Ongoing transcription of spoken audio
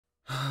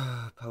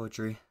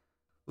Poetry.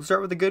 We'll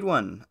start with a good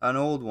one, an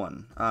old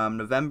one.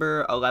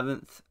 November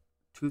 11th,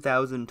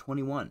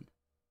 2021.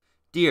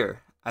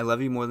 Dear, I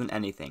love you more than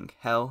anything.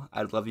 Hell,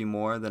 I'd love you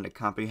more than a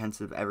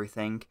comprehensive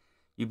everything.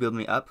 You build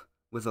me up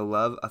with a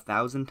love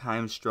 1,000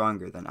 times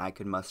stronger than I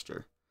could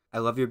muster. I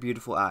love your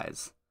beautiful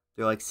eyes.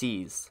 They're like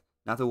seas,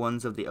 not the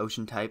ones of the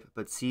ocean type,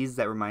 but seas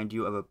that remind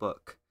you of a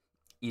book.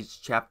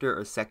 Each chapter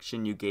or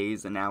section you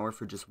gaze an hour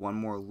for just one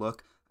more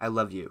look. I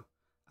love you.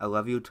 I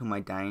love you till my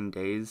dying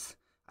days.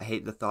 I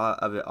hate the thought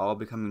of it all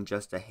becoming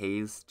just a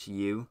haze to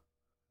you.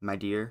 My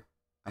dear,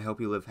 I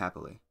hope you live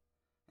happily,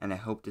 and I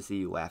hope to see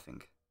you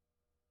laughing.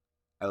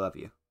 I love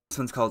you. This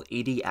one's called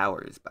 80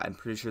 Hours, but I'm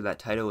pretty sure that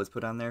title was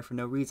put on there for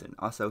no reason.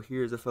 Also,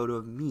 here's a photo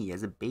of me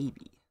as a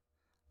baby.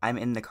 I'm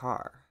in the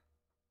car.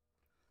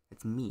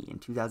 It's me in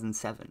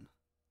 2007.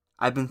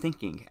 I've been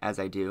thinking, as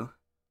I do,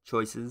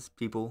 choices,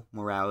 people,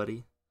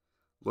 morality,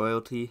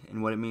 loyalty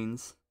and what it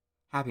means,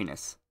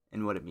 happiness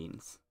and what it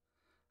means.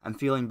 I'm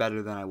feeling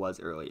better than I was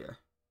earlier.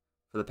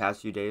 For the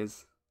past few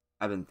days,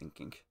 I've been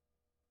thinking.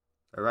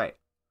 Alright,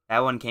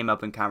 that one came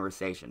up in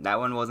conversation. That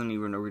one wasn't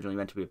even originally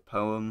meant to be a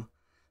poem.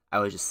 I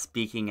was just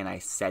speaking and I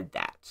said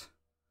that.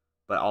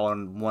 But all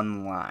in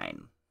one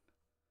line.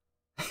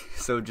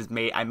 So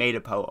I made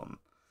a poem.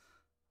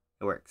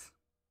 It works.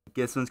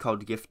 This one's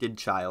called Gifted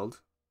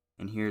Child.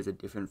 And here's a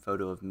different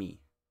photo of me.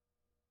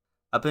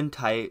 Up and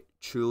tight,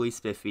 truly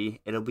spiffy,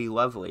 it'll be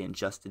lovely in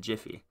just a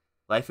jiffy.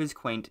 Life is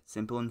quaint,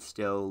 simple and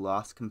still,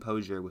 lost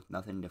composure with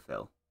nothing to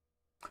fill.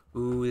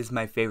 Ooh, this is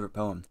my favorite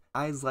poem.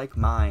 Eyes like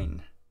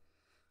mine.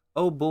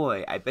 Oh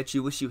boy, I bet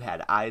you wish you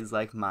had eyes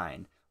like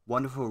mine.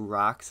 Wonderful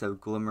rocks of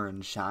glimmer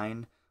and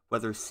shine.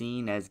 Whether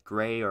seen as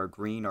gray or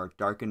green or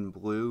dark and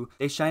blue,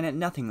 they shine at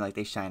nothing like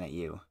they shine at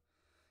you.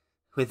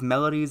 With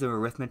melodies of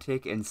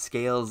arithmetic and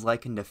scales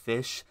likened to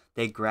fish,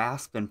 they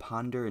grasp and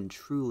ponder and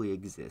truly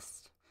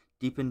exist.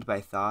 Deepened by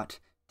thought,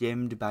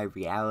 dimmed by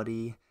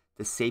reality,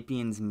 the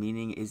sapiens'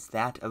 meaning is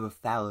that of a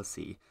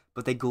fallacy,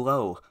 but they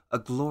glow, a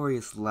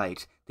glorious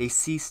light. They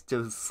cease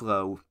to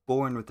slow,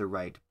 born with the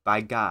right.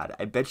 By God,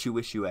 I bet you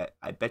wish you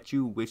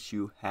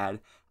had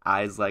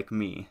eyes like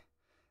me.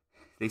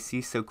 They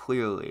see so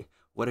clearly.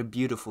 What a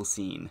beautiful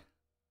scene.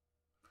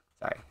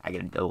 Sorry, I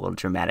get a little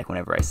dramatic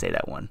whenever I say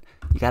that one.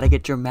 You gotta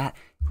get dramatic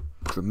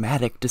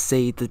to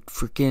say the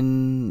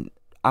freaking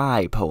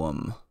I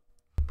poem.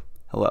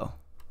 Hello.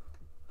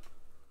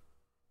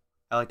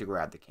 I like to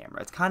grab the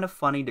camera. It's kind of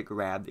funny to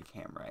grab the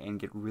camera and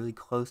get really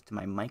close to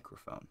my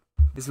microphone.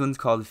 This one's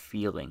called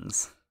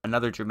Feelings.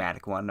 Another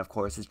dramatic one, of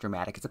course, is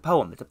dramatic. It's a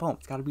poem. It's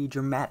gotta be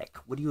dramatic.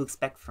 What do you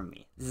expect from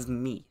me? This is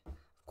me.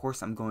 Of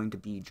course I'm going to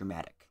be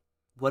dramatic.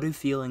 What do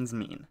feelings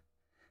mean?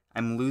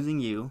 I'm losing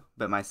you,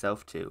 but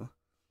myself too.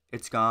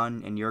 It's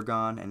gone, and you're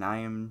gone, and I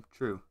am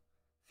true.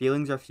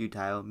 Feelings are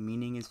futile,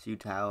 meaning is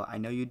futile. I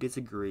know you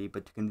disagree,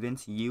 but to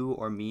convince you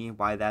or me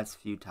why that's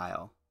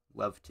futile.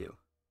 Love to.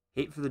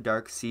 Hate for the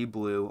dark sea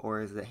blue,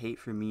 or is it hate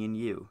for me and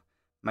you?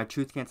 My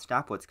truth can't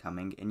stop what's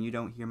coming, and you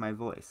don't hear my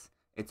voice.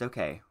 It's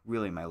okay,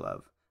 really, my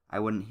love. I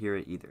wouldn't hear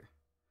it either.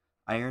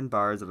 Iron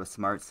bars of a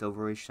smart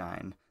silvery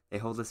shine. They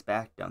hold us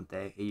back, don't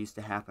they? It used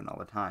to happen all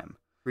the time.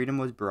 Freedom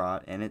was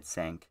brought, and it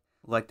sank,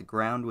 like the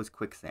ground was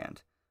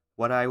quicksand.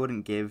 What I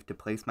wouldn't give to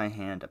place my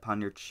hand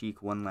upon your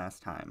cheek one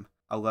last time.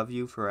 I'll love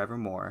you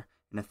forevermore,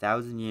 in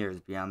 1,000 years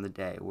beyond the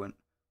day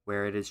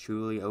where it is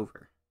truly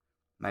over.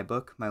 My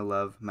book, my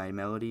love, my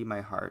melody,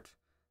 my heart.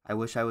 I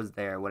wish I was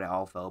there when it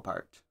all fell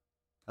apart.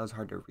 That was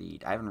hard to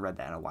read. I haven't read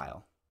that in a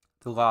while.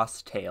 The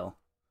Lost Tale.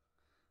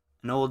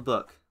 An old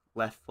book,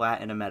 left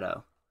flat in a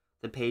meadow.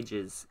 The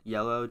pages,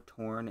 yellow,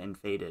 torn, and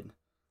faded.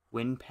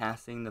 Wind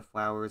passing the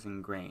flowers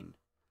in grain.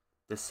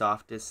 The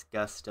softest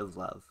gust of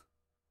love.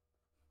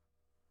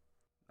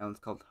 That one's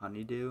called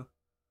Honeydew.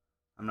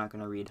 I'm not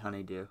going to read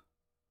Honeydew.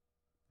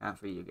 Not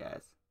for you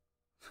guys.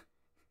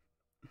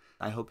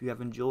 I hope you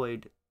have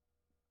enjoyed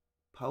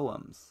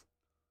poems.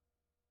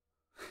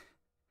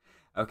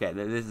 Okay,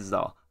 this is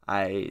all.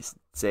 I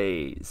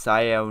say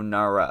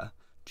sayonara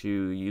to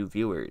you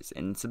viewers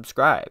and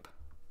subscribe.